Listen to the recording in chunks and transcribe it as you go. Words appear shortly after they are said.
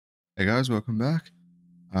Hey guys, welcome back.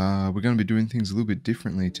 We're going to be doing things a little bit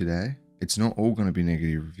differently today. It's not all going to be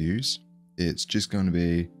negative reviews. It's just going to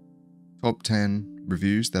be top 10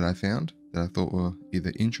 reviews that I found that I thought were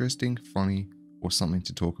either interesting, funny, or something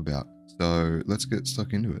to talk about. So let's get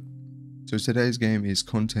stuck into it. So today's game is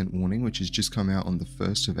Content Warning, which has just come out on the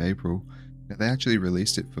 1st of April. Now, they actually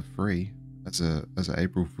released it for free as an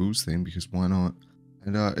April Fool's thing, because why not?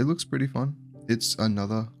 And it looks pretty fun. It's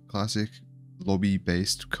another classic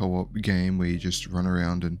lobby-based co-op game where you just run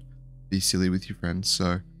around and be silly with your friends.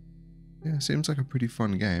 So yeah, seems like a pretty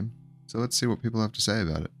fun game. So let's see what people have to say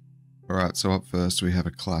about it. Alright, so up first we have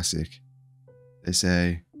a classic. They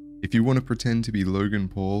say, if you want to pretend to be Logan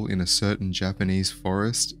Paul in a certain Japanese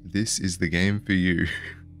forest, this is the game for you.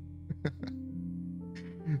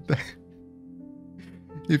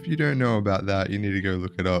 If you don't know about that, you need to go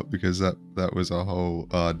look it up, because that was a whole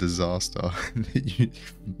disaster.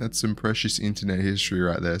 That's some precious internet history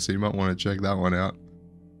right there, so you might want to check that one out.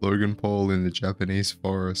 Logan Paul in the Japanese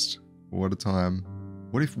forest. What a time.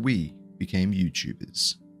 What if we became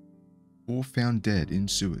YouTubers? 4 found dead in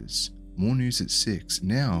sewers. More news at 6.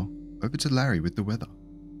 Now, over to Larry with the weather.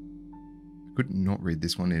 I could not read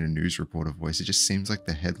this one in a news reporter voice. It just seems like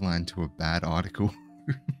the headline to a bad article.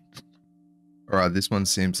 Alright, this one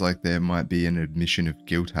seems like there might be an admission of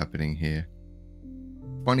guilt happening here.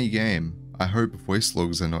 Funny game. I hope voice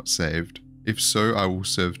logs are not saved. If so, I will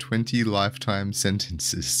serve 20 lifetime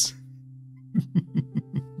sentences.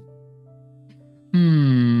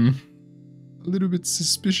 A little bit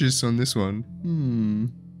suspicious on this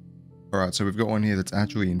one. Alright, so we've got one here that's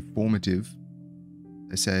actually informative.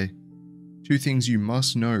 They say, 2 things you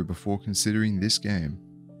must know before considering this game.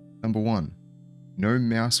 Number 1. No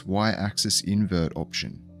mouse Y-axis invert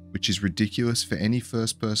option, which is ridiculous for any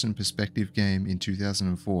first-person perspective game in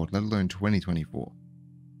 2004, let alone 2024.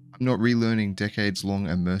 I'm not relearning decades-long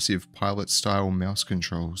immersive pilot-style mouse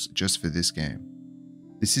controls just for this game.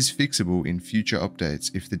 This is fixable in future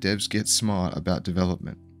updates if the devs get smart about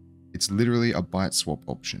development. It's literally a byte swap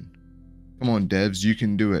option. Come on devs, you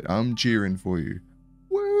can do it. I'm cheering for you.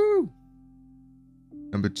 Woo!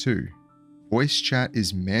 Number 2. Voice chat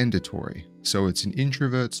is mandatory, so it's an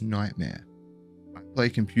introvert's nightmare. I play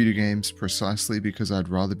computer games precisely because I'd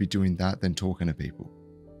rather be doing that than talking to people.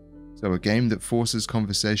 So a game that forces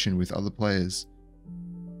conversation with other players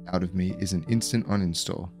out of me is an instant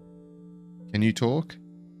uninstall. Can you talk?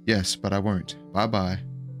 Yes, but I won't. Bye bye.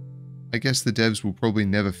 I guess the devs will probably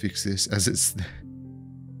never fix this,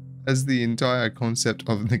 as the entire concept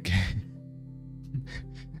of the game.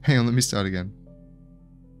 Hang on, let me start again.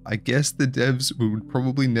 I guess the devs would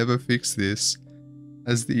probably never fix this,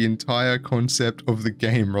 as the entire concept of the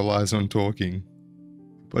game relies on talking.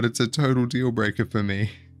 But it's a total deal breaker for me.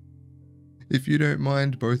 If you don't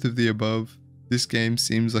mind both of the above, this game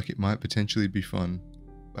seems like it might potentially be fun.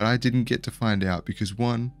 But I didn't get to find out because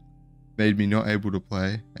 1, made me not able to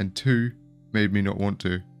play, and 2, made me not want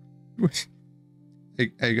to.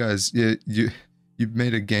 Hey guys, yeah, you've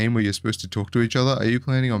made a game where you're supposed to talk to each other. Are you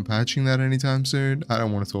planning on patching that anytime soon? I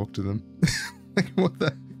don't want to talk to them. Like, what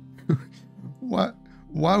the...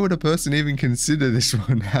 Why would a person even consider this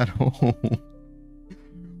one at all?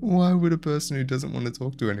 Why would a person who doesn't want to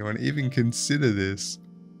talk to anyone even consider this?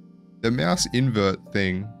 The mouse invert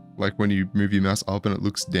thing, like when you move your mouse up and it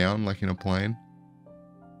looks down like in a plane.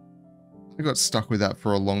 I got stuck with that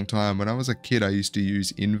for a long time. When I was a kid, I used to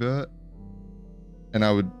use invert. And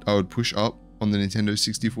I would push up on the Nintendo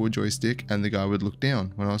 64 joystick and the guy would look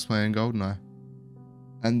down when I was playing GoldenEye.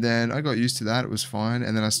 And then I got used to that, it was fine,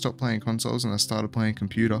 and then I stopped playing consoles and I started playing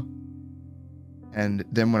computer. And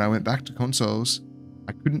then when I went back to consoles,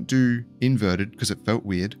 I couldn't do inverted because it felt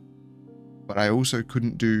weird, but I also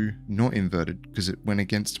couldn't do not inverted because it went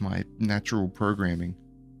against my natural programming.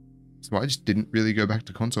 So I just didn't really go back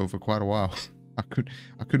to console for quite a while. I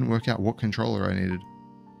couldn't work out what controller I needed.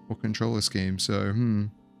 What controller scheme, so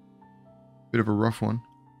bit of a rough one.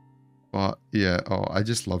 But yeah, oh, I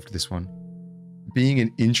just loved this one. Being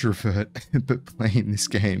an introvert but playing this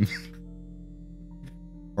game.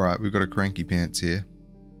 Alright, we've got a cranky pants here.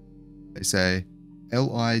 They say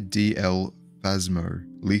LIDL Phasmo,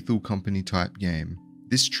 Lethal Company type game.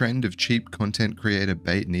 This trend of cheap content creator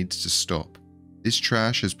bait needs to stop. This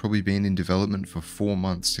trash has probably been in development for 4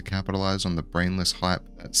 months to capitalize on the brainless hype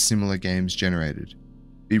that similar games generated.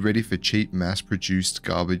 Be ready for cheap, mass-produced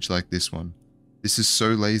garbage like this one. This is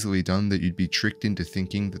so lazily done that you'd be tricked into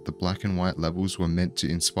thinking that the black and white levels were meant to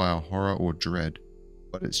inspire horror or dread,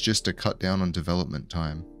 but it's just to cut down on development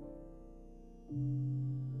time.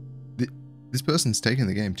 This person's taking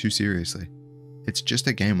the game too seriously. It's just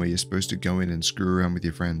a game where you're supposed to go in and screw around with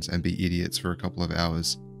your friends and be idiots for a couple of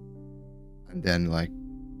hours. and then like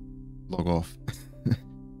log off and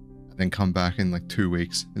then come back in like 2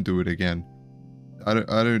 weeks and do it again. I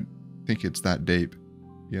don't think it's that deep,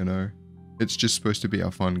 you know. It's just supposed to be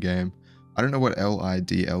a fun game. I don't know what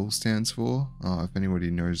LIDL stands for. If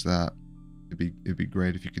anybody knows that, it'd be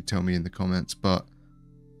great if you could tell me in the comments. But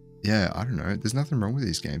yeah, I don't know. There's nothing wrong with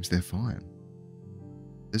these games. They're fine.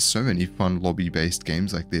 There's so many fun lobby-based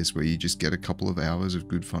games like this where you just get a couple of hours of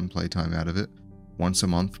good fun playtime out of it once a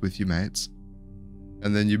month with your mates,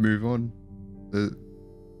 and then you move on.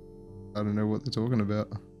 I don't know what they're talking about,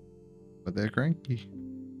 but they're cranky.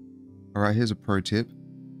 Alright, here's a pro tip.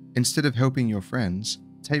 Instead of helping your friends,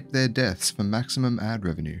 tape their deaths for maximum ad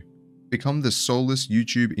revenue. Become the soulless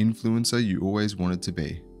YouTube influencer you always wanted to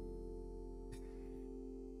be.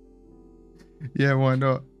 Yeah, why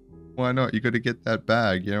not? Why not? You gotta get that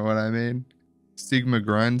bag, you know what I mean? Sigma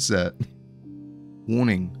grind set.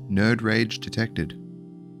 Warning, nerd rage detected.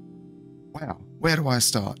 Wow, where do I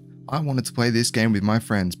start? I wanted to play this game with my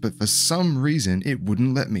friends, but for some reason it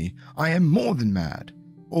wouldn't let me. I am more than mad.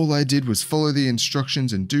 All I did was follow the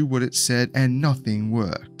instructions and do what it said, and nothing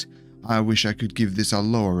worked. I wish I could give this a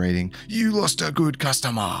lower rating. You lost a good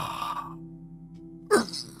customer.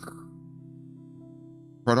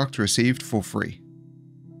 Product received for free.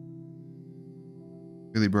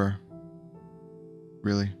 Really, bro?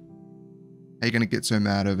 Really? How you gonna get so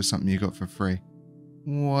mad over something you got for free?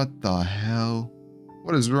 What the hell?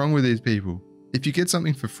 What is wrong with these people? If you get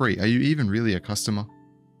something for free, are you even really a customer?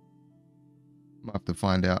 Might have to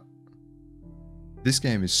find out. This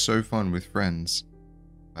game is so fun with friends,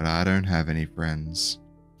 but I don't have any friends.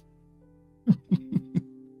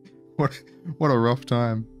 What a rough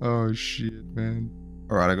time. Oh shit, man.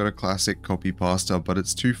 Alright, I got a classic copy pasta, but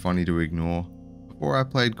it's too funny to ignore. Before I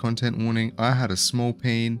played Content Warning, I had a small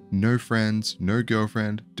peen, no friends, no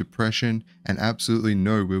girlfriend, depression, and absolutely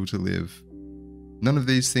no will to live. None of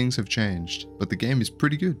these things have changed, but the game is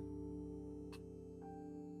pretty good.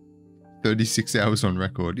 36 hours on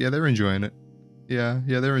record. Yeah, they're enjoying it. Yeah,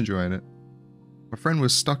 they're enjoying it. My friend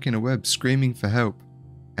was stuck in a web screaming for help,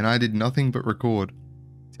 and I did nothing but record.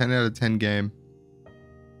 10 out of 10 game.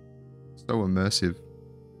 So immersive.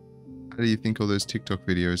 How do you think all those TikTok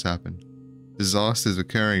videos happen? Disasters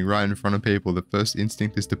occurring right in front of people. The first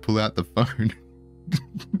instinct is to pull out the phone.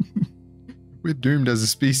 We're doomed as a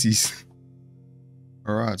species.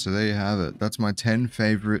 Alright, so there you have it. That's my 10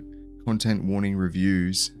 favorite Content Warning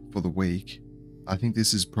reviews for the week. I think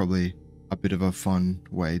this is probably a bit of a fun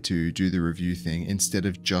way to do the review thing instead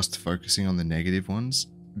of just focusing on the negative ones,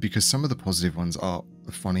 because some of the positive ones are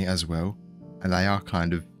funny as well, and they are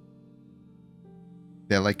kind of,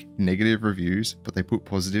 they're like negative reviews, but they put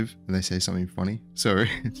positive and they say something funny, so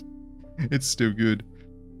it's still good.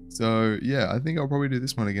 So yeah, I think I'll probably do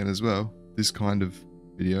this one again as well, this kind of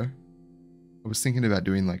video. I was thinking about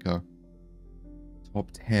doing like a top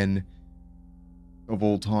 10 of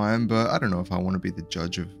all time, but I don't know if I want to be the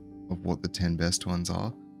judge of what the 10 best ones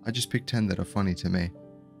are. I just picked 10 that are funny to me.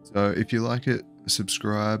 So if you like it,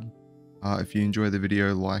 subscribe. If you enjoy the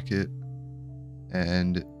video, like it.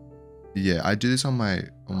 And yeah, I do this on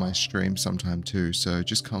my stream sometime too, so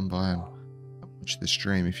just come by and watch the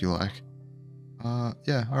stream if you like.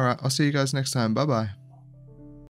 Yeah, alright, I'll see you guys next time. Bye bye.